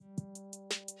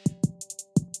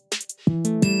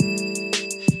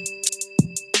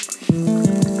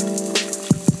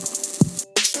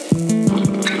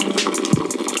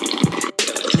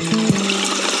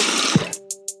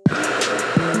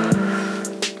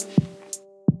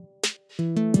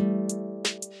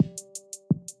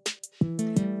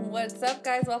What's up,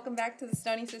 guys? Welcome back to the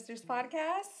Stony Sisters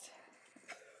podcast.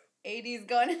 AD's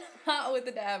going hot with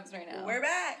the dabs right now. We're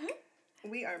back.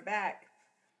 We are back.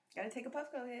 Gotta take a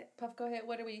Puffco hit. Puffco hit.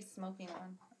 What are we smoking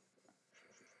on?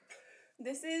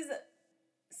 This is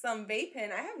some vape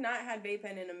pen. I have not had vape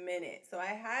pen in a minute, so I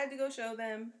had to go show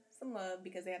them some love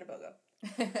because they had a BOGO.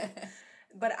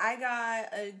 But I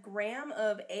got a gram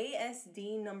of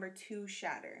ASD number 2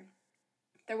 shatter.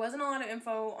 There wasn't a lot of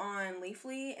info on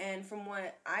Leafly, and from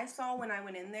what I saw when I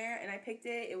went in there and I picked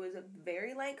it, it was a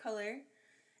very light color,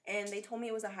 and they told me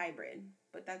it was a hybrid,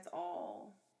 but that's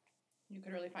all you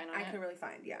could really find on I it. could really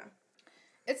find, yeah.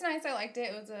 It's nice. I liked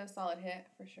it. It was a solid hit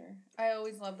for sure. I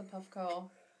always love the Puffco.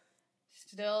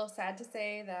 Still sad to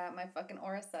say that my fucking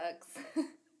aura sucks.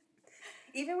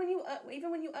 Even when you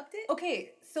upped it?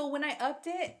 Okay, so when I upped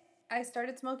it, I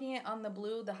started smoking it on the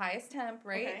blue, the highest temp,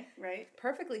 right? Okay, right.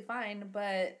 Perfectly fine,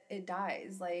 but it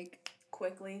dies, like...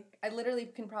 Quickly. I literally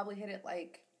can probably hit it,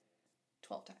 like,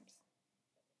 12 times.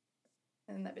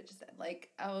 And then that bitch is dead. Like,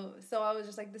 I was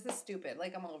just like, this is stupid.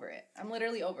 Like, I'm over it. I'm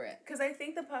literally over it. Because I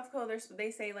think the Puffco, they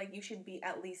say, like, you should be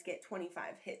at least get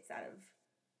 25 hits out of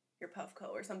your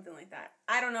Puffco or something like that.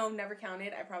 I don't know. Never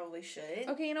counted. I probably should.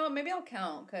 Okay, you know what? Maybe I'll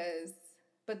count, because...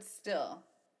 But still...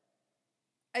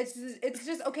 It's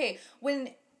just okay when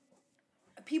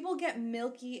people get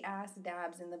milky ass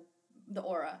dabs in the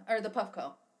aura or the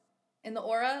Puffco. In the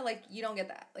aura, like you don't get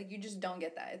that. Like you just don't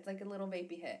get that. It's like a little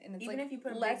vapey hit, and it's even like if you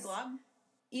put a less, big glob,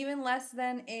 even less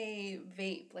than a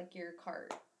vape, like your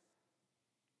cart.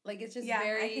 Like it's just I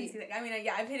very. can see that. I mean,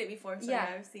 I've hit it before, so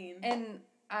I've seen. And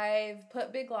I've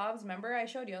put big globs. Remember, I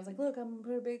showed you. I was like, look, I'm gonna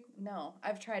put a big. No,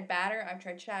 I've tried batter. I've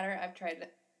tried shatter. I've tried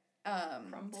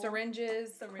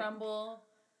syringes, crumble.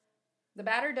 The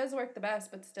batter does work the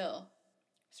best, but still.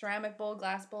 Ceramic bowl,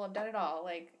 glass bowl, I've done it all.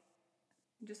 Like,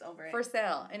 just over it. For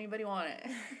sale. Anybody want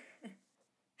it?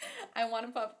 I want a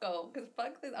Puffco. Because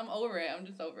fuck this. I'm over it. I'm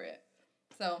just over it.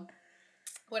 So,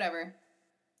 whatever.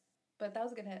 But that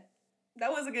was a good hit. That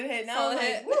was a good hit. Now Solid I'm like,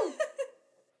 hit. woo!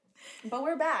 But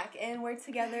we're back, and we're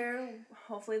together.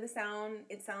 Hopefully it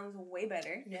sounds way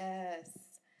better. Yes.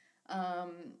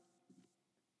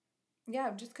 Yeah,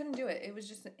 I just couldn't do it. It was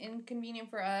just inconvenient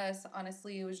for us.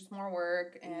 Honestly, it was just more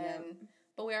work,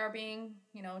 but we are being,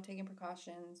 taking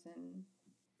precautions, and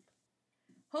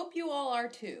hope you all are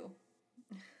too.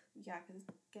 Yeah, because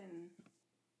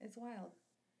it's wild.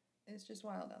 It's just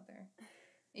wild out there.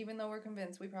 Even though we're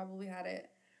convinced we probably had it.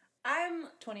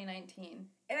 2019.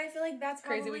 And I feel like that's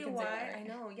crazy. Probably we can why. Say that, right? I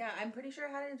know. Yeah, I'm pretty sure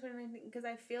I had it in 2019 because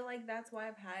I feel like that's why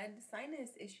I've had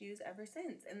sinus issues ever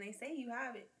since. And they say you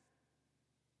have it.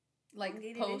 Like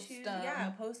post issues.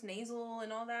 Post nasal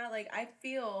and all that. Like I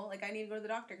feel like I need to go to the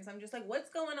doctor because I'm just like, what's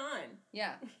going on?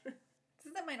 Yeah, this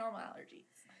isn't my normal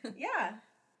allergies. Yeah,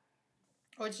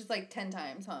 or it's just like 10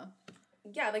 times, huh?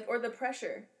 Yeah, like or the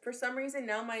pressure. For some reason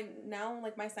now my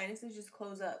sinuses just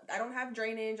close up. I don't have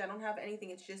drainage. I don't have anything.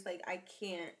 It's just like I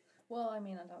can't. Well, I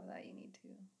mean, on top of that, you need to.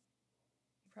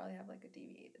 Probably have like a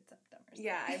deviated septum or something.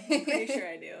 Yeah, I'm pretty sure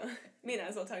I do. Me and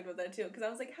Aswell talked about that too because I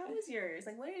was like, "How was yours?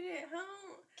 Like, what did it? How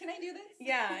can I do this?"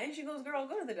 Yeah, and she goes, "Girl,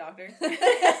 go to the doctor.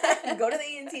 Go to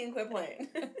the ENT and quit playing.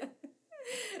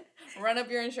 Run up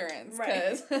your insurance,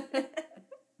 right?"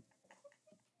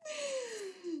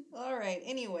 All right.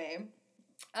 Anyway,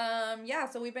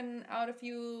 so we've been out a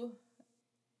few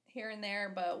here and there,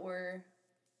 but we're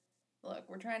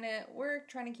trying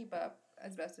to keep up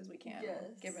as best as we can,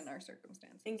 given our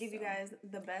circumstances. And give you guys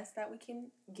the best that we can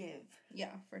give.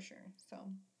 Yeah, for sure. So,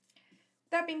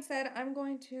 that being said, I'm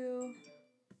going to...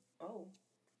 Oh.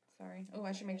 Sorry. Oh,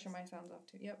 I should make sure my sound's off,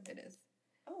 too. Yep, it is.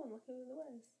 Oh, look who it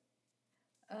was.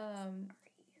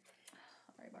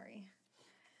 Ari.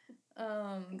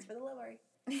 Thanks for the love, Ari.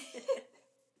 She's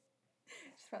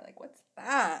probably like, what's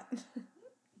that?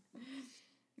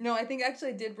 No, I think actually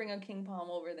I did bring a King Palm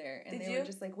over there, and they were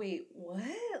just like, "Wait, what?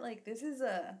 Like this is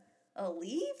a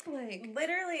leaf? Like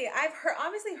literally, I've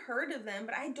obviously heard of them,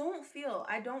 but I don't feel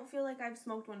like I've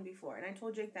smoked one before." And I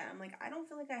told Jake that I'm like, I don't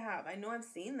feel like I have. I know I've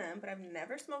seen them, but I've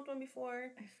never smoked one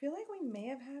before. I feel like we may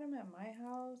have had them at my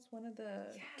house, one of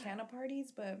the canna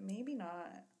parties, but maybe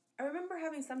not. I remember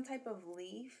having some type of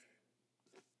leaf.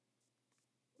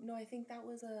 No, I think that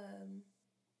was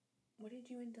what did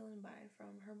you and Dylan buy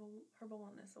from Herbal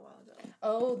Wellness a while ago?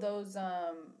 Oh, those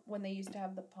when they used to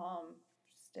have the palm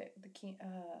stick, the key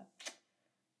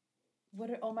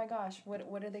oh my gosh,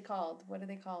 what are they called? What are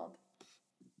they called?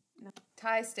 No.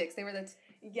 Thai sticks. They were the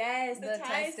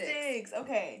Thai sticks.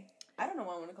 Okay. I don't know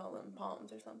why I want to call them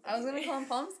palms or something. I was going to call them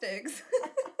palm sticks.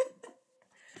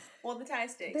 Well, the Thai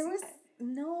sticks.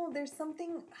 There's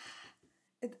something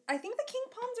I think the King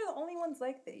Palms are the only ones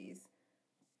like these.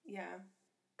 Yeah.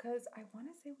 Because I want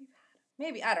to say we've had.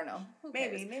 Maybe. I don't know.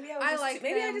 Maybe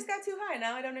I just got too high.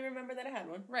 Now I don't even remember that I had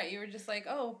one. Right. You were just like,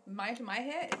 oh, my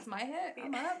hit. It's my hit.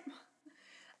 I'm up.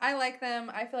 I like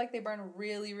them. I feel like they burn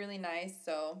really, really nice.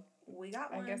 So we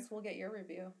got one. I guess we'll get your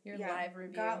review. Your live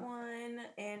review. Got one.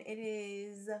 And it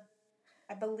is,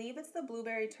 I believe it's the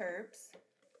Blueberry Terps.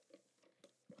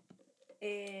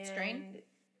 And strain?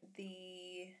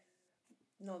 The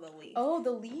leaf. Oh,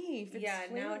 the leaf.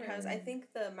 It's now it has, I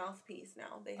think, the mouthpiece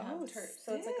now. They have terps. Sick.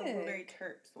 So it's like a Blueberry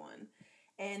Terps one.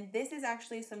 And this is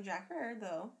actually some Jack Herer,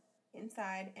 though,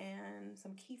 inside, and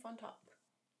some Keef on top.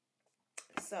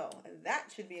 So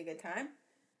that should be a good time.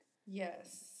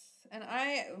 Yes. And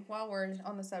while we're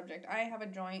on the subject, I have a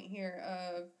joint here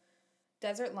of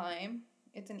Desert Lime.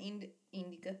 It's an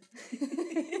indica.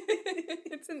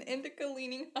 It's an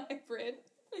indica-leaning hybrid.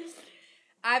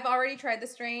 I've already tried the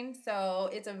strain, so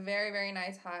it's a very, very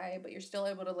nice high, but you're still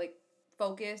able to, like,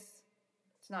 focus.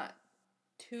 It's not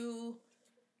too,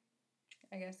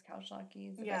 I guess, couch locky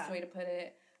is the best way to put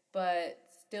it, but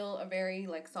still a very,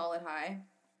 like, solid high.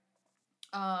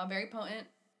 Very potent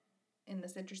in the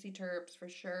citrusy terps for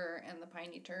sure, and the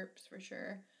piney terps for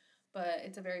sure, but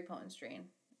it's a very potent strain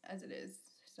as it is,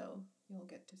 so you'll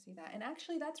get to see that. And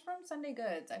actually, that's from Sunday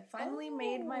Goods. I finally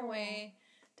made my way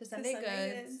to Sunday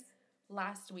Goods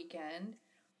last weekend,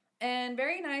 and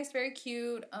very nice, very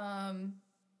cute.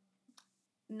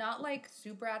 Not like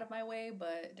super out of my way,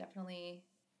 but definitely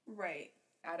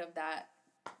out of that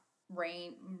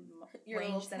range. Your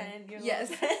range little 10, your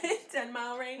yes, little 10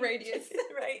 mile radius,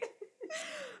 right?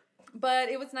 But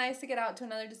it was nice to get out to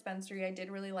another dispensary. I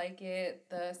did really like it.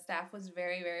 The staff was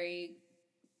very, very,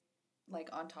 like,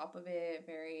 on top of it.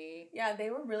 Yeah, they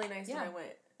were really nice when I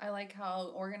went. I like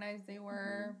how organized they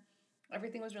were. Mm-hmm.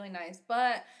 Everything was really nice.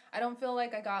 But I don't feel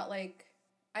like I got, like,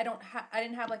 I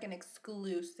didn't have, like, an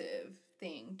exclusive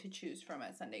thing to choose from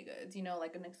at Sunday Goods. You know,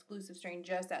 like an exclusive strain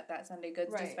just at that Sunday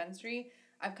Goods dispensary.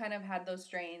 I've kind of had those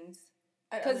strains.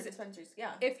 At other dispensaries,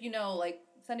 yeah. If you know, like,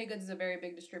 Sunday Goods is a very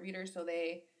big distributor, so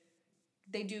they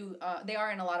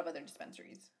are in a lot of other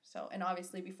dispensaries. So, and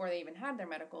obviously before they even had their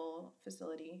medical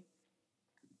facility,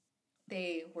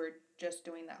 they were just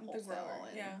doing that wholesale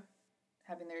and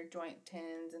having their joint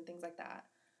tins and things like that.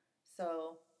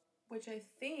 So, which I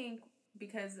think,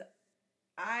 because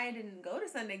I didn't go to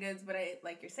Sunday Goods, but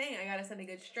like you're saying, I got a Sunday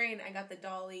Goods strain. I got the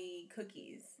Dolly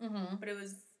cookies, but it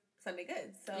was Sunday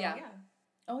Goods. So yeah.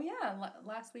 Oh yeah,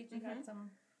 last week you got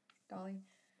some Dolly.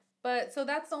 But, so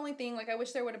that's the only thing, like, I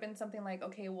wish there would have been something like,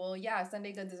 okay, well, yeah,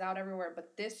 Sunday Goods is out everywhere,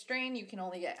 but this strain you can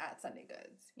only get at Sunday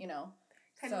Goods, you know?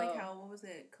 Kind of like how, what was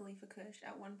it, Khalifa Kush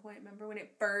at one point, remember when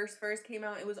it first came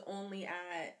out, it was only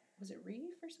at... Was it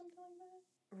Reef or something like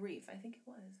that? Reef, I think it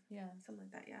was. Yeah. Something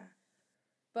like that, yeah.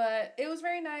 But it was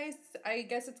very nice. I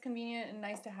guess it's convenient and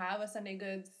nice to have a Sunday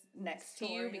Goods next to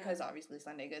you because obviously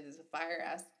Sunday Goods is a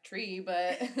fire-ass tree,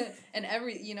 but... and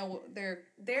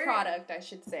their product, I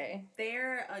should say.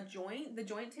 The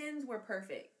joint tins were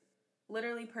perfect.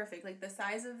 Literally perfect. Like, the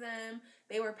size of them,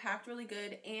 they were packed really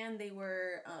good, and they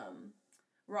were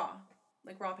raw.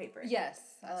 Like, raw paper. Yes,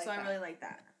 I like that. So I really like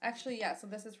that. Actually, yeah, so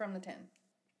this is from the tin.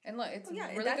 And look, it's really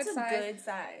good size. That's a good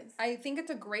size. I think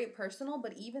it's a great personal,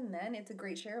 but even then, it's a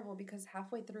great shareable because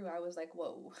halfway through, I was like,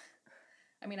 whoa.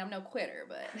 I mean, I'm no quitter,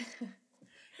 but...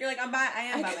 You're like, I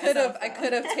am by myself. I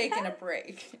could have taken a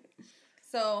break.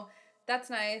 So,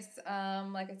 that's nice.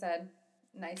 Like I said,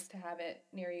 nice to have it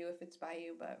near you if it's by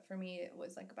you, but for me, it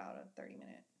was like about a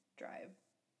 30-minute drive,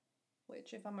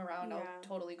 which if I'm around, I'll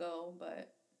totally go,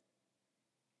 but...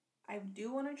 I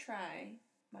do want to try,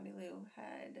 Marilu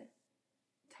had...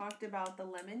 talked about the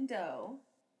lemon dough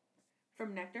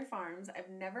from Nectar Farms. I've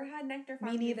never had Nectar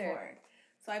Farms before.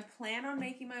 So I plan on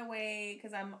making my way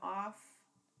because I'm off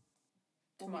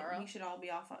tomorrow. We should all be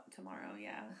off tomorrow,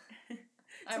 yeah.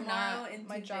 I'm not.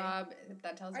 My job, if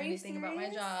that tells you anything about my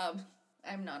job,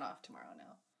 I'm not off tomorrow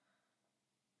now.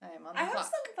 I am on the clock. I have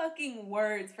some fucking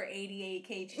words for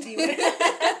ADHD,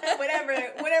 whatever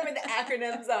the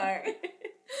acronyms are.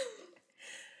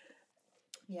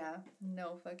 Yeah,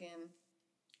 no fucking...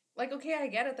 Like, okay, I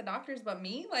get it, the doctors, but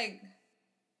me, like...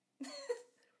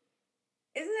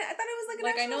 Isn't it? I thought it was like a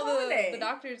like, national I know holiday. the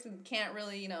doctors can't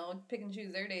really, pick and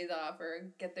choose their days off or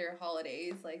get their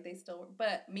holidays. Like, they still...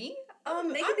 But me? They I'm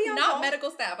could be on not call.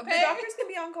 medical staff, okay? The doctors can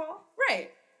be on call.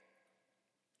 Right.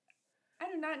 I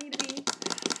do not need to be...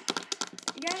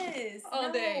 Yes.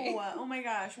 All day. Oh my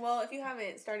gosh. Well, if you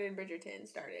haven't started Bridgerton,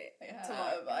 start it.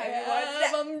 I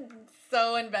have. I'm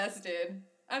so invested.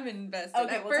 I'm invested.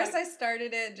 Okay, At first, I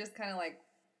started it just kind of like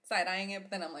side-eyeing it,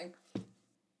 but then I'm like...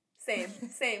 Same.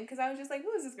 Because I was just like,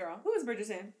 who is this girl? Who is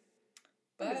Bridgerton?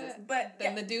 But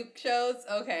then the Duke shows.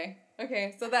 Okay,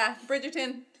 so that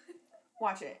Bridgerton.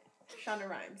 Watch it. Shonda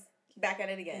Rhimes. Back at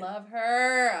it again. Love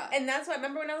her. And that's why,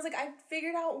 remember when I was like, I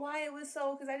figured out why it was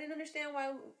so, because I didn't understand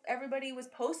why everybody was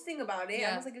posting about it.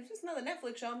 Yeah. I was like, it's just another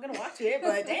Netflix show. I'm going to watch it,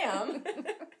 but damn.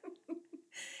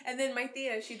 And then my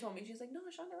Thea, she told me, she's like, no,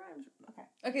 Shonda Rhimes.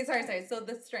 Okay, sorry. So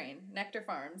the strain, Nectar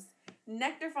Farms.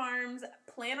 Nectar Farms,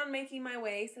 plan on making my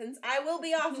way, since I will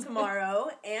be off tomorrow,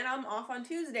 and I'm off on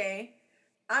Tuesday,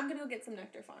 I'm going to go get some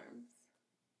Nectar Farms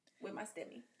with my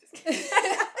stimmy. Just kidding.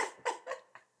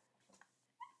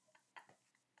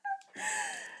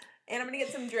 And I'm going to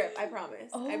get some drip, I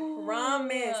promise. Oh. I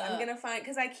promise. I'm going to find,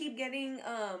 because I keep getting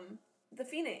the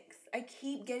Phoenix. I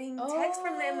keep getting texts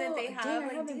from them that they have I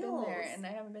like haven't deals. been there, and I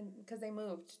haven't been, because they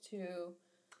moved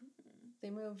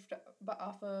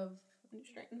off of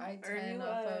I-10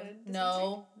 off of,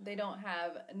 no, they don't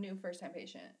have a new first-time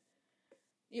patient.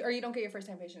 You don't get your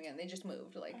first-time patient again. They just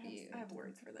moved. Like I have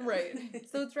words for that. Right.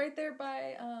 So it's right there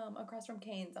by, across from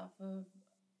Cane's off of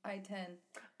I-10.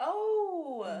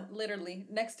 Oh! Literally.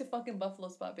 Next to fucking Buffalo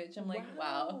Spot, bitch. I'm like,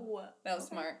 wow. That was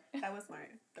smart. That was smart.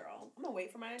 I'm gonna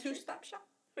wait for my two-stop shop.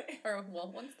 Or,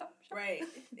 well, one-stop shop. Right.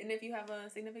 And if you have a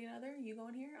significant other, you go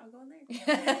in here, I'll go in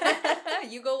there.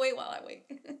 You go wait while I wait.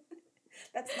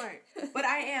 That's smart. But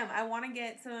I want to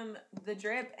get the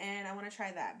drip, and I want to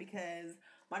try that, because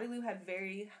Monty Lou had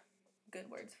very good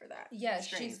words for that. Yes,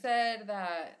 she said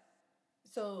that,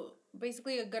 so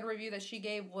basically a good review that she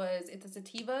gave was, it's a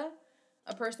sativa.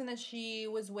 A person that she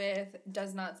was with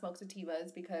does not smoke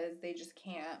sativas because they just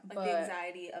can't. Like the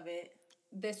anxiety of it.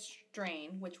 This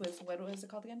strain, which was, what was it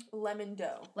called again? Lemon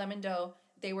Doe.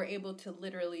 They were able to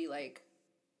literally, like,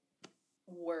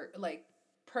 work, like,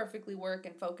 perfectly work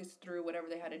and focus through whatever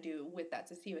they had to do with that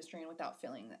sativa strain without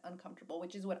feeling uncomfortable,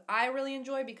 which is what I really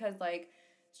enjoy, because, like,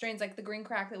 strains like the green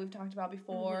crack that we've talked about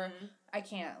before, I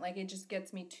can't. Like, it just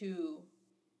gets me too...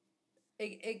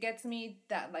 It gets me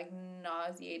that, like,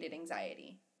 nauseated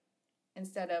anxiety.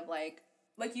 Instead of, like...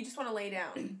 Like, you just want to lay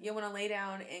down. You want to lay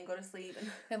down and go to sleep.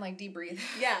 And like, deep breathe.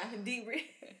 Yeah, deep breathe.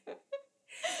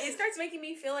 It starts making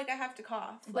me feel like I have to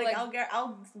cough. Like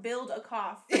I'll build a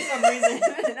cough for some reason.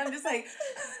 And I'm just like...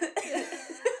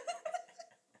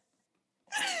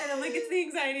 And I'm like, it's the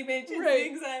anxiety, bitch. It's the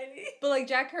anxiety. But, like,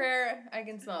 Jack Herrera, I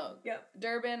can smoke. Yep.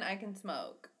 Durban, I can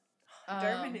smoke.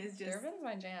 Durban is just... Durban's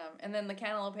my jam. And then the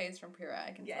cantaloupe paste from Pura,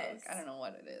 I can smoke. I don't know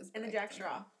what it is. And the Jack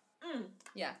Straw.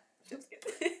 Yeah.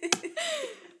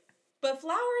 But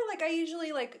flower, like, I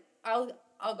usually, like, I'll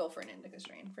go for an indica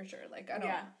strain, for sure. Like, I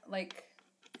don't, like,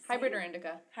 hybrid or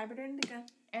indica.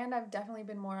 And I've definitely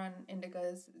been more on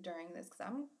indicas during this,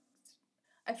 because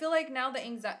I feel like now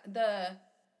the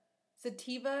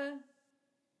sativa,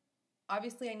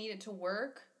 obviously I need it to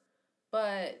work,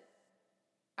 but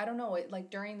I don't know, it,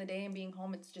 like, during the day and being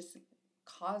home, it's just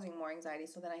causing more anxiety,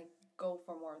 so then I go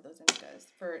for more of those indicas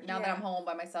for now that I'm home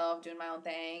by myself doing my own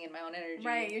thing and my own energy.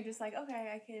 Right, you're just like,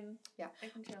 okay, I can chill.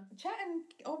 Chatting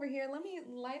over here, let me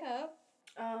light up.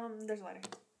 There's a lighter.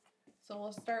 So we're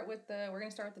gonna start with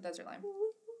the desert lime.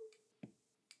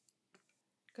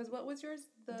 Because what was yours?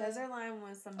 The desert lime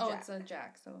was some Jack. Oh, it's a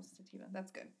Jack, so sativa.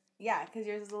 That's good. Yeah, because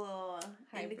yours is a little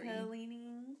hybrid. Indica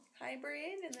leaning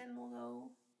hybrid, and then we'll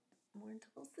go more into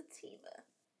the sativa.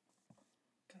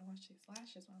 Gotta watch these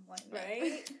lashes when I'm lighting up.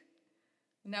 Right?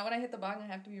 Now when I hit the bong, I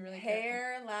have to be really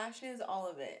careful. Lashes, all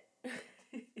of it.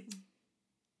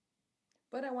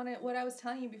 But what I was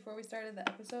telling you before we started the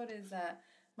episode is that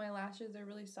my lashes are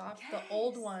really soft. Yes. The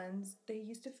old ones, they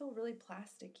used to feel really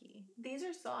plasticky. These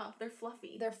are soft. They're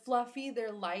fluffy.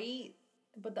 They're light,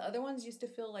 but the other ones used to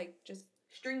feel like just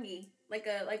stringy, like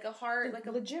a hard, like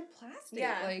a legit plastic.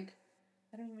 Yeah. Like,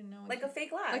 I don't even know. Like a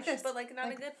fake lash, like this, but like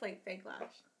not a good fake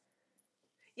lash.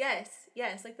 Yes,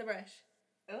 like the brush.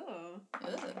 Oh.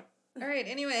 All right,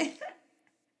 anyway.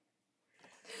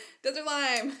 Desert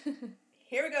lime.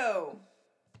 Here we go.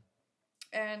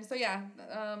 And so, yeah,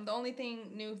 the only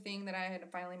new thing that I had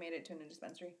finally made it to a new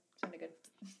dispensary. Sounded good.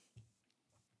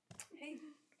 Hey,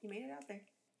 you made it out there.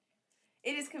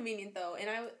 It is convenient, though. And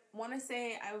I want to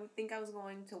say, I think I was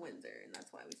going to Windsor, and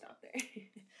that's why we stopped there.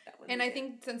 And I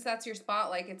think since that's your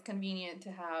spot, like, it's convenient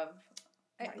to have...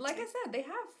 like I said, they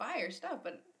have fire stuff,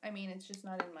 but, I mean, it's just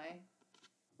not in my...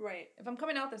 Right. If I'm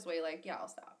coming out this way, like, yeah, I'll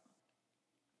stop.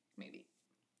 Maybe.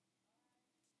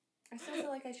 I still feel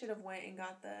like I should have went and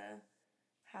got the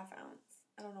half ounce.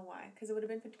 I don't know why. Because it would have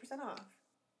been 50% off.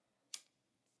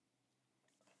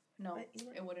 No,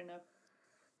 it wouldn't have.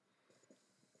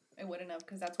 It wouldn't have,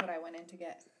 because that's what I went in to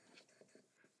get.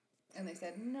 And they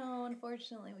said, no,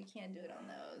 unfortunately, we can't do it on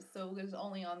those. So it was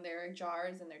only on their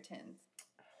jars and their tins.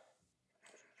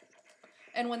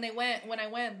 And when I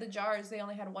went, the jars, they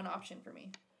only had one option for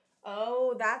me.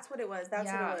 Oh, that's what it was.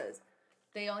 That's what it was.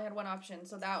 They only had one option,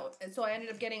 so I ended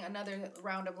up getting another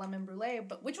round of lemon brulee,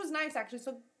 but which was nice actually.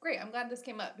 So great, I'm glad this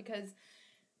came up because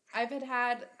I've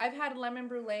had lemon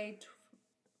brulee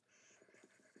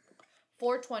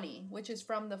 420, which is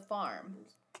from the farm,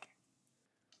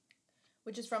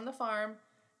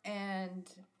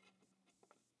 and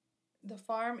the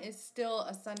farm is still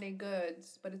a Sunday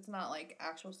Goods, but it's not like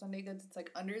actual Sunday Goods. It's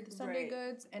like under the Sunday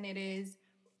Goods, and it is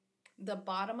the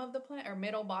bottom of the plant or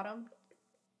middle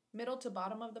to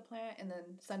bottom of the plant, and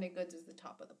then Sunday Goods is the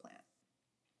top of the plant.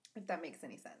 If that makes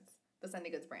any sense. The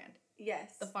Sunday Goods brand.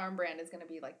 Yes. The farm brand is going to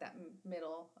be like that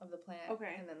middle of the plant.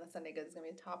 Okay. And then the Sunday Goods is going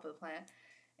to be the top of the plant.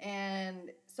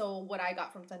 And so what I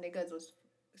got from Sunday Goods was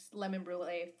lemon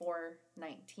brulee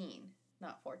 $4.19,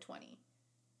 not $4.20.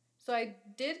 So I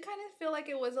did kind of feel like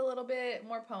it was a little bit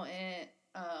more potent,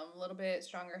 a little bit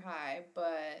stronger high,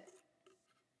 but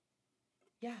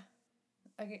yeah.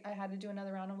 I had to do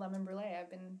another round of lemon brulee.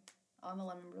 I've been on the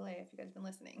lemon brulee if you guys have been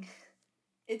listening.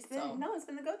 It's been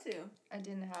the go-to. I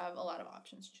didn't have a lot of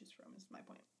options to choose from, is my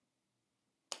point.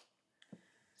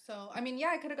 So, I mean, yeah,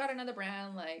 I could have got another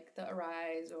brand like the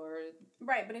Arise or...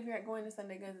 Right, but if you're going to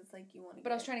Sunday Goods, it's like you want to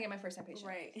But I was trying to get my first-time patient.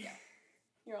 Right. Yeah.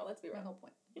 You're all, let's be real. My whole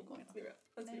point. Let's be real.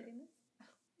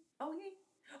 Oh, okay.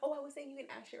 Oh, I was saying you can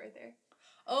ash it right there.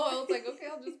 Oh, I was like, okay,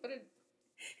 I'll just put it...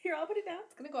 Here, I'll put it down.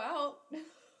 It's going to go out.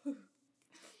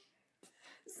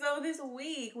 So this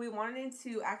week, we wanted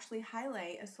to actually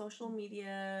highlight a social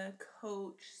media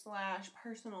coach /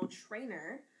 personal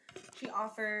trainer. She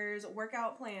offers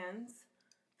workout plans,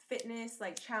 fitness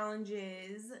like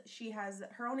challenges. She has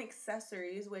her own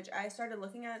accessories, which I started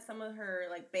looking at some of her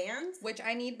like bands. Which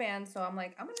I need bands, so I'm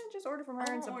like, I'm gonna just order from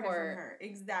her and support. Order from her.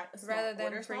 Exactly. Rather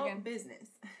than freaking business.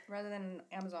 Rather than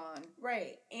Amazon.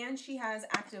 Right, and she has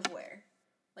active wear,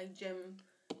 like gym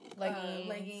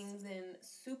leggings, and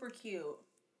super cute.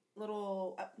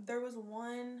 Little, there was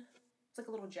one, it's like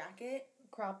a little jacket.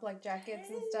 Crop like jackets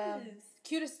and stuff.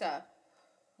 Cutest stuff.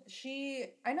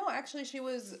 I know actually she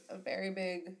was a very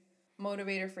big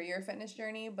motivator for your fitness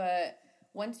journey, but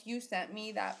once you sent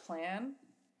me that plan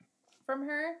from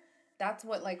her, that's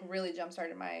what like really jump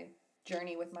started my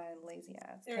journey with my lazy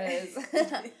ass. Because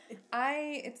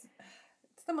it's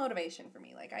the motivation for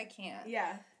me. Like I can't.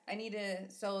 Yeah. I need to,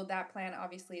 so that plan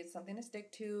obviously is something to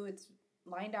stick to. It's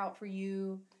lined out for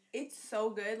you. It's so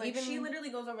good. Like, she literally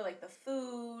goes over, like, the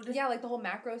food. Yeah, like, the whole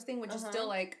macros thing, which is still,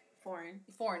 like... Foreign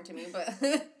to me, but...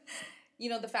 you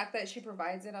know, the fact that she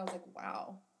provides it, I was like,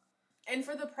 wow. And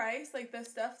for the price, like, the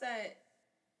stuff that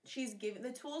she's giving...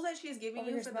 The tools that she's giving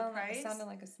you for the price... It sounded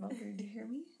like a smoker. Do you hear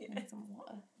me? Yeah. I need some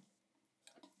water.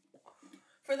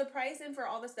 For the price and for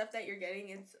all the stuff that you're getting,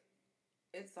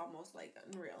 it's almost, like,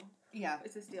 unreal. Yeah.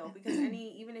 It's a steal. Because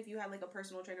even if you had, like, a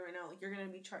personal trainer right now, like, you're going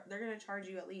to be... they're going to charge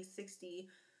you at least $50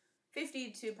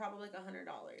 to probably like $100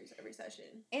 every session.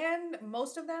 And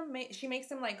most of them, she makes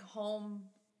them like home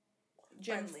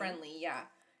gym friendly, yeah.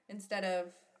 Instead of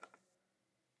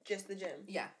just the gym.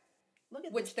 Yeah. Look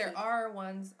at which there are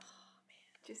ones. Oh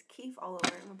man, just keef all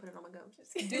over. I'm gonna put it on my gum.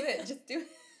 Just do it. Just do it.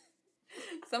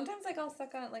 Sometimes like I'll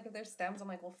suck on it. Like if there's stems, I'm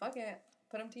like, well, fuck it.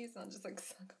 Put them to use, and I'll just like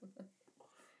suck on them.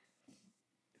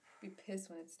 Be pissed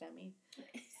when it's stemmy.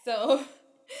 So.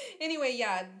 Anyway,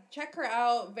 yeah, check her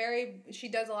out. She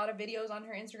does a lot of videos on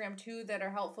her Instagram too that are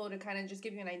helpful to kind of just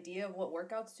give you an idea of what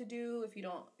workouts to do if you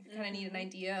kind of need an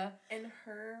idea. And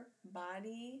her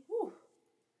body, whew.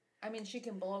 I mean, she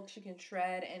can bulk, she can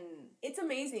shred, and it's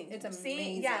amazing. It's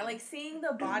amazing. Seeing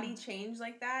the body change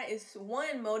like that is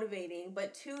one motivating,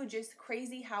 but two just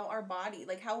crazy how our body,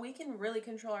 like how we can really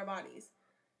control our bodies.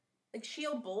 Like,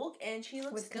 she'll bulk, and she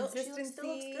still looks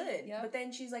good. Yep. But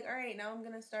then she's like, all right, now I'm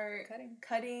going to start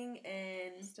cutting,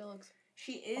 and still looks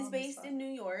she is based in New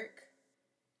York.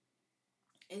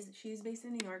 She's based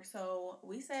in New York, so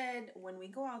we said when we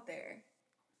go out there,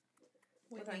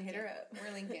 we're going to hit her up.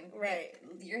 We're linking. Right.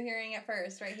 You're hearing it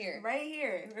first, right here. Right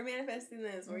here. We're manifesting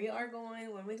this. Mm-hmm. We are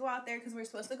going, when we go out there, because we're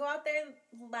supposed to go out there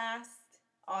last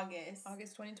August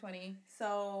 2020.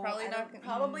 So, probably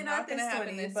not going to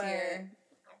happen this year.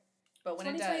 But when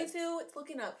it does, 2022, it's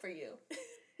looking up for you.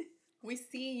 We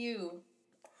see you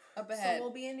up ahead. So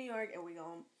we'll be in New York and we're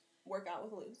going to work out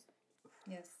with Luz.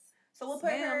 Yes. So we'll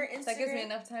put her Instagram. That gives me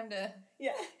enough time to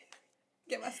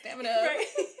get my stamina up. Right.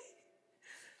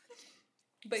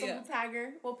 But so we'll tag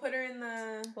her. We'll put her in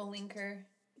the... We'll link her.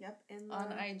 Yep.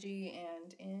 On IG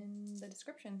and in the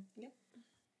description. Yep.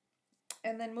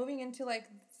 And then moving into like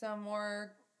some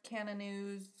more Canna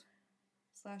news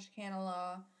 / Canna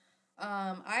law.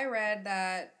 I read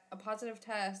that a positive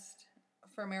test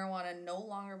for marijuana no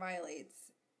longer violates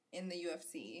in the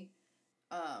UFC.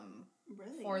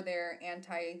 Really? For their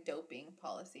anti-doping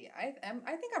policy. I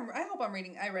hope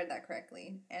I read that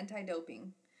correctly.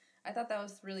 Anti-doping. I thought that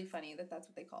was really funny that that's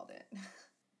what they called it.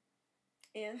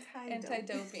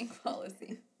 Anti-doping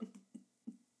policy.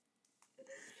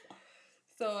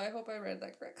 So I hope I read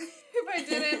that correctly. If I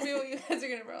didn't, you guys are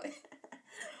gonna probably.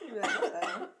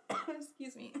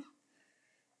 Excuse me.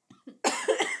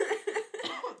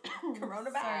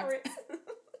 Coronavirus.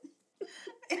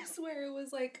 I swear it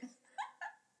was like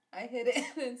I hit it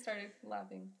and started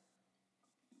laughing.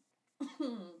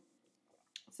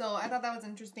 So I thought that was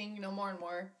interesting. You know, more and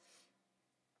more.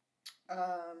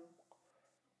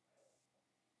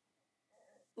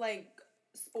 Like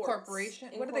sports corporation.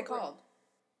 What are they called?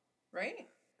 Right?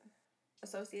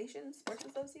 Associations, sports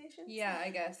associations. Yeah, I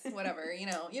guess whatever. you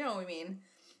know what we mean.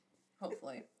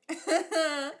 Hopefully,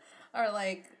 are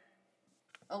like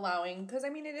allowing, because I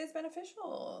mean it is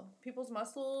beneficial. People's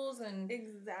muscles and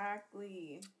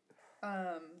exactly.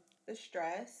 The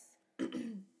stress,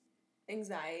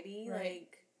 anxiety, right.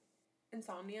 Like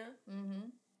insomnia. Mm-hmm.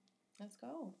 Let's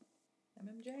go,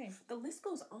 MMJ. The list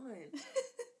goes on.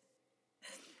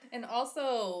 And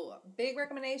also, big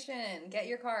recommendation, get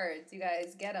your cards, you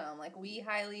guys, get them. Like, we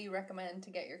highly recommend to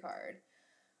get your card.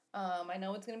 I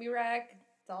know it's going to be rec.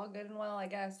 It's all good and well, I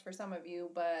guess, for some of you,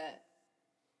 but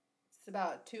it's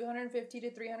about $250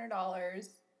 to $300.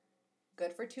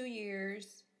 Good for 2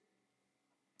 years.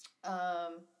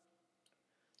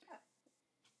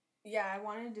 Yeah, I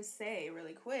wanted to say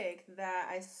really quick that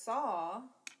I saw,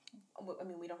 I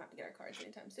mean, we don't have to get our cards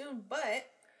anytime soon, but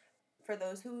for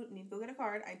those who need to go get a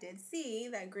card, I did see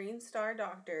that Green Star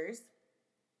Doctors,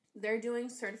 they're doing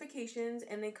certifications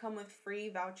and they come with free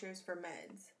vouchers for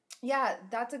meds. Yeah,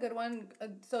 that's a good one.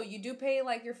 So you do pay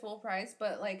like your full price,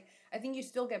 but like I think you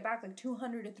still get back like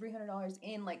 $200 to $300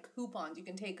 in like coupons. You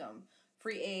can take them.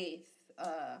 Free eighth,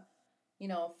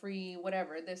 free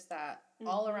whatever, this, that,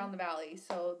 all around the valley.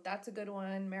 So that's a good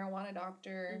one. Marijuana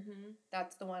Doctor. Mm-hmm.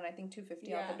 That's the one. I think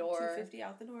 $250 out the door. $250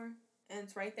 out the door. And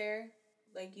it's right there.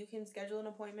 Like, you can schedule an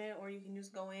appointment or you can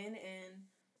just go in, and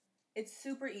it's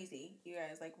super easy, you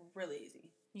guys. Like, really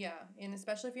easy. Yeah, and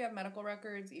especially if you have medical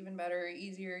records, even better,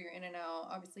 easier, you're in and out.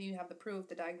 Obviously, you have the proof,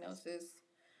 the diagnosis.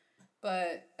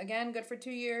 But, again, good for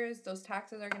 2 years. Those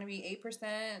taxes are going to be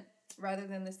 8% rather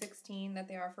than the 16% that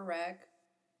they are for rec.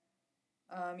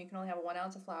 You can only have 1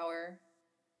 ounce of flour,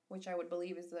 which I would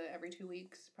believe is every 2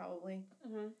 weeks, probably.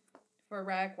 Mm-hmm. For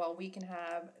rec, while we can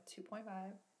have 2.5.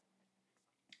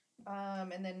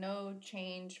 And then no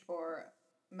change for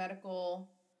medical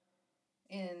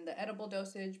in the edible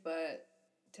dosage, but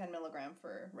 10 milligram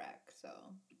for rec. So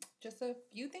just a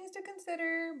few things to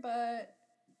consider, but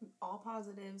all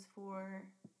positives for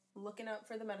looking up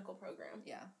for the medical program.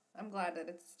 Yeah, I'm glad that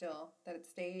it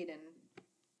stayed, and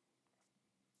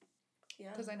yeah,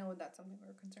 because I know that's something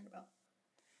we're concerned about.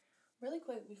 Really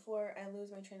quick before I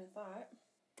lose my train of thought,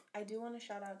 I do want to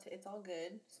shout out to It's All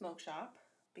Good Smoke Shop,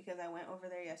 because I went over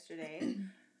there yesterday.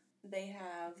 They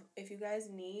have, if you guys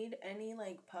need any,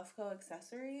 like, Puffco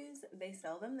accessories, they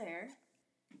sell them there.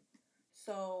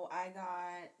 So I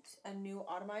got a new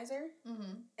atomizer,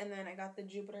 and then I got the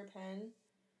Jupiter pen.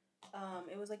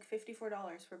 It was like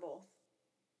 $54 for both.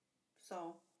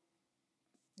 So.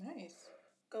 Nice.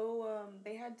 Go,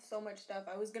 they had so much stuff.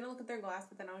 I was going to look at their glass,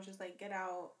 but then I was just like, get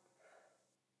out.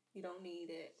 You don't need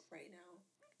it right now.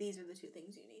 These are the 2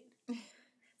 things you need.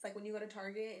 It's like when you go to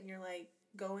Target and you're like,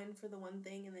 go in for the one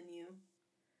thing and then you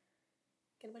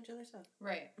get a bunch of other stuff.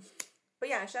 Right. But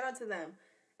yeah, shout out to them.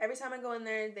 Every time I go in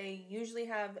there, they usually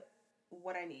have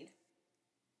what I need.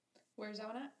 Where's that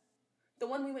one at? The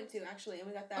one we went to, actually, and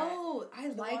we got that. Oh, I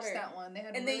liked that one. They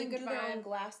had and really they good do their own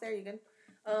glass there. You good?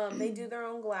 They do their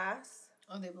own glass.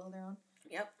 Oh, they blow their own?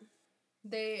 Yep.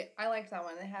 I liked that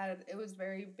one. It was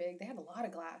very big. They had a lot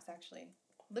of glass, actually.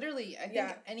 Literally, I think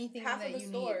anything half that of the you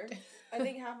store, need. I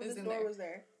think half of the store was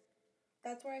there.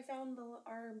 That's where I found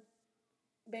our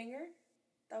banger.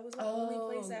 That was the only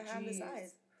place that had the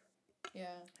size.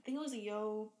 Yeah. I think it was a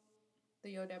Yo.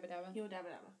 The Yo Dabba Dabba. Yo Dabba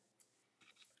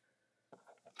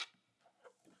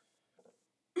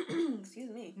Dabba. Excuse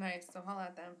me. Nice. So holla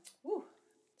at them. Woo.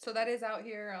 So that is out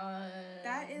here on...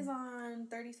 That is on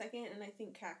 32nd and I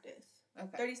think Cactus.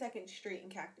 Okay. 32nd Street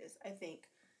and Cactus, I think.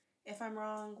 If I'm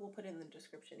wrong, we'll put it in the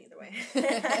description either way.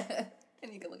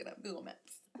 And you can look it up. Google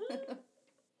Maps.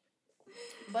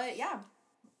 But yeah.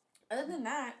 Other than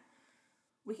that,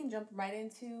 we can jump right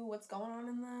into what's going on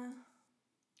in the...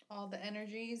 All the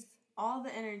energies.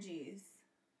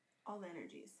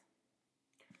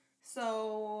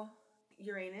 So,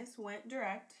 Uranus went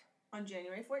direct on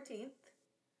January 14th.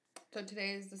 So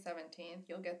today is the 17th.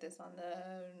 You'll get this on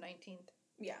the 19th.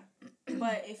 Yeah.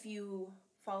 But if you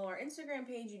follow our Instagram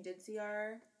page, you did see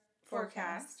our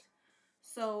forecast.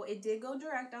 So it did go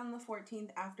direct on the 14th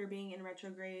after being in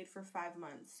retrograde for 5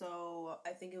 months. So I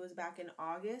think it was back in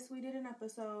August we did an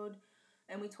episode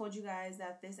and we told you guys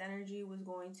that this energy was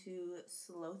going to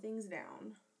slow things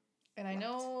down. And I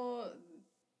know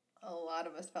a lot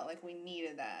of us felt like we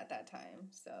needed that at that time.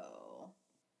 So,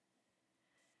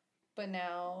 but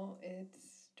now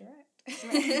it's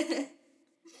direct.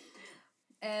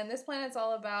 And this planet's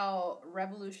all about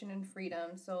revolution and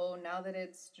freedom. So now that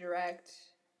it's direct,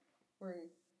 we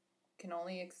can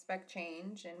only expect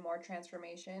change and more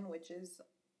transformation, which is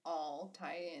all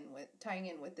tying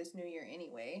in with this new year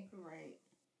anyway. Right.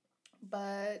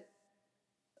 But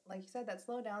like you said, that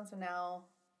slowed down. So now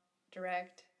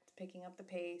direct, it's picking up the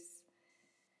pace,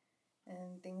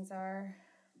 and things are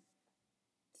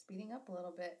speeding up a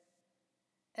little bit.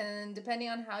 And depending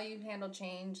on how you handle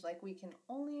change, like, we can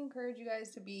only encourage you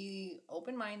guys to be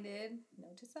open-minded,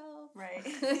 note to self. Right.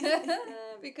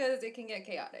 Because it can get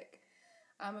chaotic.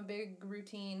 I'm a big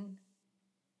routine,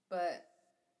 but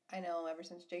I know ever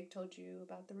since Jake told you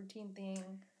about the routine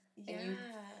thing, and you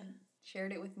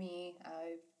shared it with me,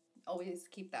 I always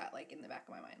keep that, like, in the back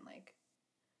of my mind. Like,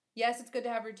 yes, it's good to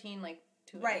have routine, like,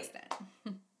 to an extent.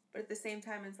 But at the same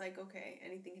time, it's like, okay,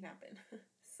 anything can happen.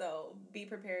 So be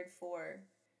prepared for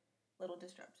little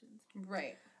disruptions.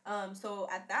 Right. So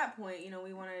at that point, you know,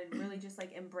 we want to really just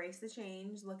like embrace the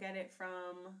change, look at it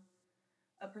from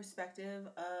a perspective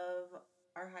of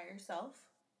our higher self,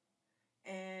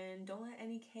 and don't let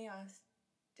any chaos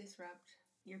disrupt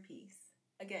your peace.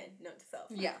 Again, note to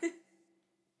self. Yeah.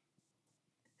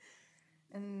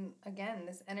 And again,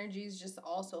 this energy is just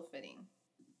also fitting.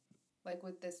 Like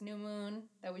with this new moon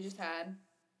that we just had,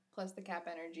 plus the Cap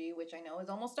energy, which I know is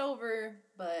almost over,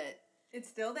 but it's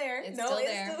still there. It's still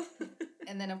there.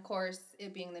 And then, of course,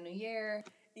 it being the new year.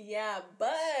 Yeah,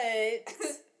 but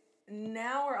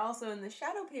now we're also in the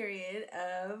shadow period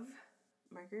of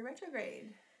Mercury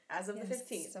retrograde as of the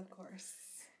 15th. Of course.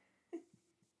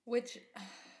 Which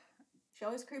she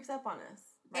always creeps up on us.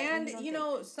 Right? And, you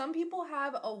know, some people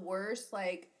have a worse,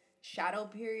 like, shadow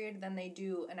period than they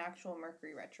do an actual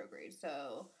Mercury retrograde.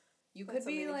 So you could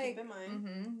be like,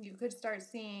 you could start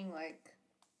seeing, like,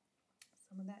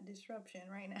 some of that disruption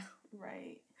right now.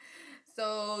 Right.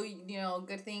 So, you know,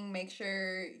 good thing, make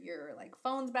sure your, like,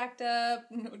 phone's backed up.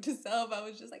 Note to self, I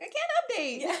was just like, I can't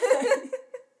update. Yeah.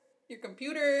 Your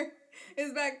computer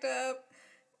is backed up.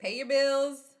 Pay your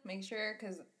bills. Make sure,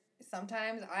 because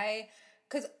sometimes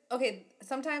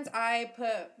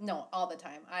all the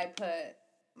time, I put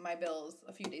my bills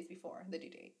a few days before the due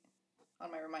date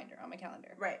on my reminder, on my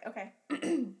calendar. Right, okay.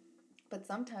 But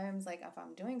sometimes, like, if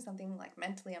I'm doing something, like,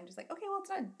 mentally, I'm just like, okay, well, it's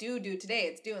not due today.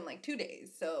 It's due in, like, 2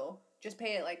 days. So just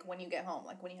pay it, like, when you get home,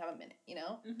 like, when you have a minute, you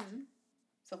know? Mm-hmm.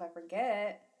 So if I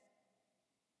forget,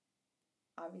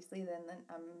 obviously, then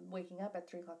I'm waking up at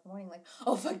 3 o'clock in the morning, like,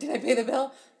 oh, fuck, did I pay the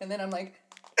bill? And then I'm like,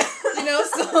 you know,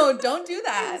 so don't do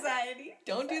that. Anxiety.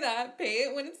 Don't do that. Pay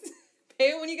it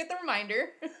when you get the reminder.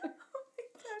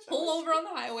 Pull over on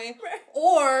the highway. Right.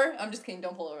 Or, I'm just kidding,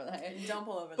 don't pull over the highway. Don't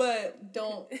pull over But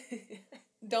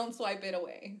don't swipe it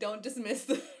away. Don't dismiss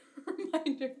the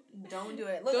reminder. Don't do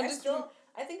it. Look,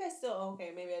 I think I still,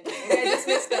 okay, maybe I did. Maybe I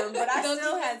dismissed them, but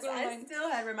I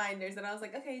still had reminders that I was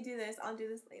like, okay, do this, I'll do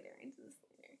this later,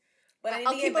 But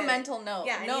I'll keep a mental note.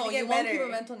 Yeah, no, you won't keep a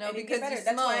mental note because you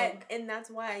smoke.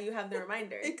 That's why you have the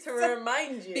reminder, to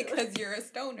remind you. Because you're a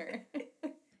stoner.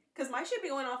 Because my should be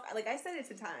going off, like, I set it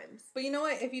to times. But you know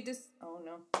what, if you oh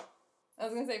no. I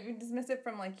was going to say, if you dismiss it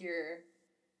from, like,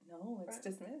 no, it's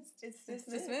dismissed. It's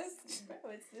dismissed.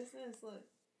 Bro, it's dismissed, look.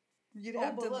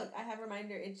 Look, I have a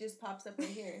reminder, it just pops up right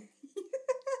here.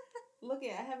 Look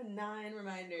I have 9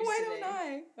 reminders Why today. don't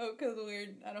I? Oh, because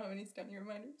I don't have any stony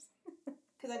reminders.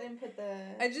 Because I didn't put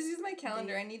I just use my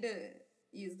calendar. I need to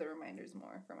use the reminders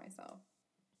more for myself.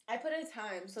 I put a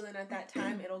time, so then at that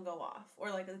time it'll go off. Or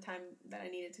like at the time that I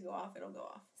need it to go off, it'll go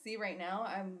off. See, right now,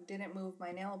 I didn't move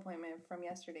my nail appointment from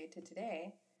yesterday to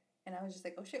today. And I was just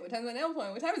like, oh shit, what time's my nail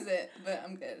appointment? What time is it? But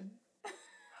I'm good.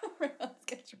 We're on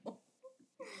schedule.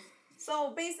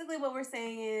 So basically what we're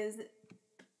saying is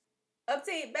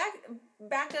update,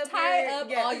 back up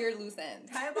all your loose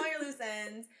ends. Tie up all your loose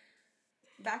ends.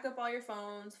 Back up all your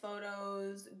phones,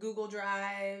 photos, Google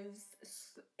Drives.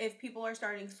 If people are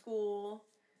starting school,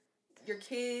 your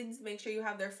kids, make sure you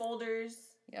have their folders.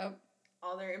 Yep.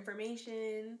 All their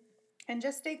information. And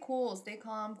just stay cool. Stay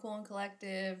calm, cool and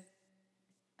collective.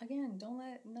 Again, don't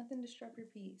let nothing disrupt your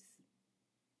peace.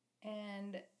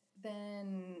 And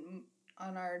then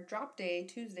on our drop day,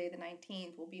 Tuesday the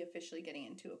 19th, we'll be officially getting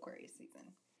into Aquarius season.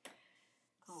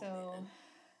 Oh, So, man.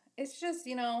 it's just,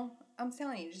 you know, I'm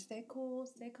telling you, just stay cool,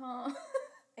 stay calm.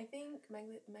 I think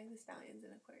Meg the Stallion's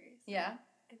in Aquarius. Yeah?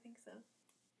 I think so.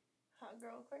 Hot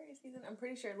girl Aquarius season. I'm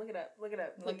pretty sure. Look it up. Look it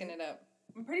up. Please. Looking it up.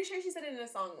 I'm pretty sure she said it in a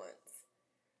song once.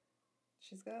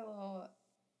 She's got a little...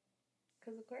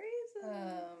 Because Aquarius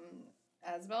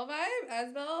Asbel vibe,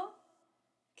 Asbel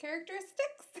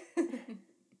characteristics.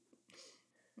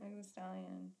 Meg the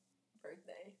Stallion.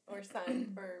 birthday. Or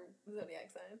sign. Or zodiac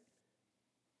sign.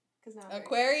 Because now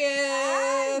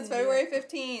Aquarius! February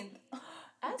 15th.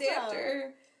 Awesome.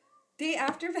 Day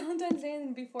after Valentine's Day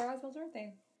and before Asbel's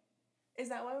birthday. Is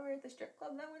that why we were at the strip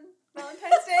club that one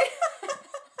Valentine's Day?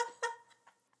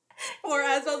 For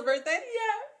Asbel's birthday?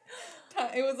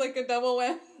 Yeah. It was like a double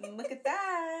win. Look at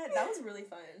that. That was really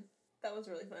fun. That was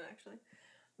really fun, actually.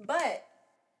 But,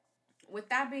 with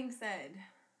that being said,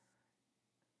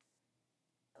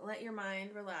 let your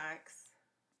mind relax.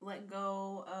 Let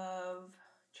go of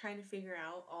trying to figure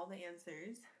out all the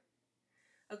answers.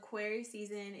 Aquarius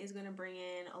season is going to bring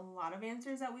in a lot of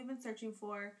answers that we've been searching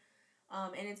for.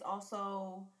 And it's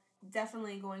also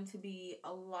definitely going to be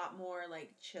a lot more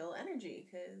like chill energy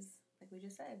because, like we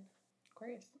just said,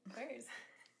 Aquarius. Aquarius.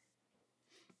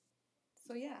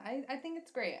 So yeah, I think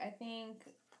it's great. I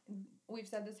think we've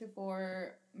said this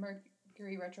before,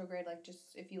 Mercury retrograde, like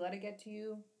just if you let it get to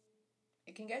you,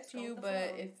 it can get to you,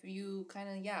 but if you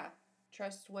kind of,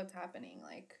 trust what's happening,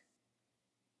 like,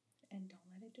 and don't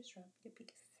let it disrupt your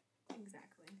peace.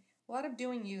 Exactly. A lot of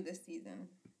doing you this season,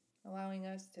 allowing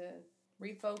us to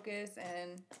refocus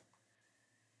and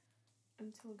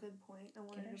to a good point. I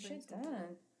wanted get our to bring shit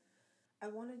done. I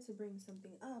wanted to bring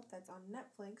something up that's on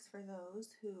Netflix for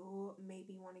those who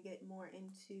maybe want to get more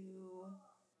into.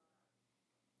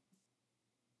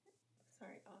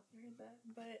 Sorry, you heard that,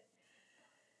 but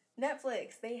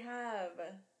Netflix, they have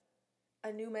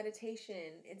a new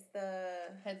meditation. It's the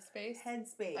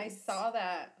Headspace. I saw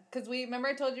that because remember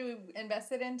I told you we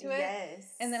invested into it.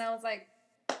 Yes. And then I was like,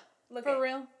 look for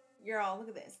real. You're all look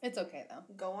at this. It's okay though.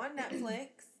 Go on Netflix.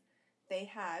 They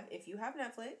have, if you have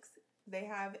Netflix, they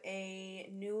have a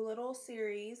new little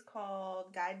series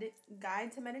called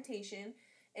Guide to Meditation.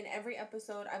 In every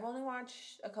episode, I've only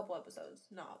watched a couple episodes,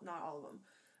 not all of them.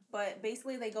 But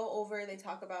basically they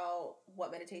talk about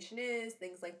what meditation is,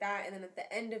 things like that, and then at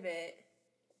the end of it,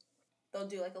 they'll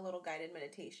do like a little guided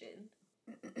meditation.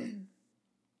 And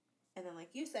then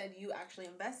like you said, you actually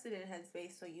invested in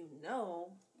Headspace, so you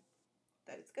know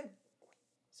that it's good.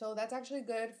 So that's actually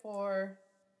good for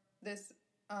this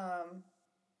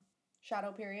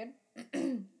shadow period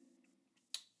to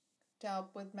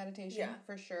help with meditation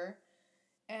for sure.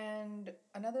 And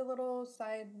another little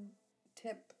side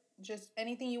tip, just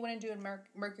anything you want to do in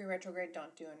Mercury retrograde,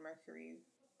 don't do in Mercury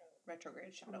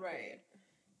retrograde shadow period.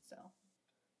 So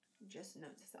just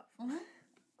note to self. Mm-hmm.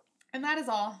 And that is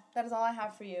all. That is all I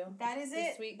have for you. That is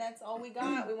it. Week. That's all we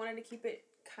got. We wanted to keep it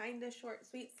kind of short,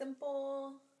 sweet,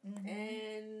 simple. Mm-hmm.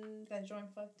 And that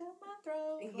joint fucked up my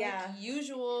throat. Yeah. Like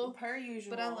usual. Per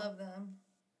usual. But I love them.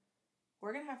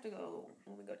 We're going to have to go,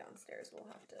 when we go downstairs, we're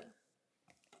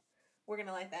going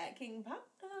to light that King Pop.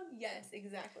 Yes,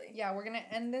 exactly. Yeah, we're going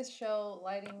to end this show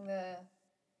lighting the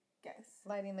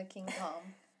King Palm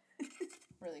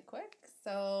really quick.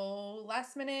 So,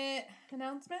 last minute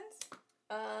announcements.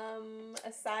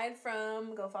 Aside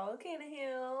from go follow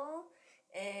Canahill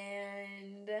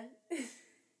and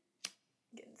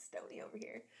getting stony over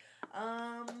here.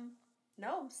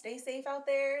 No, stay safe out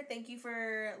there. Thank you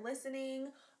for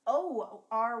listening. Oh,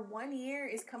 our 1 year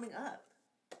is coming up.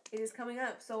 It is coming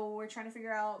up, so we're trying to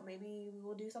figure out maybe we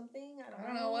will do something. I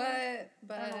don't know what,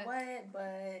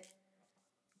 but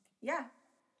yeah.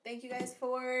 Thank you guys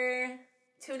for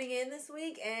tuning in this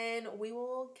week, and we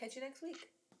will catch you next week.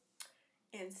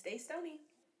 And stay stony.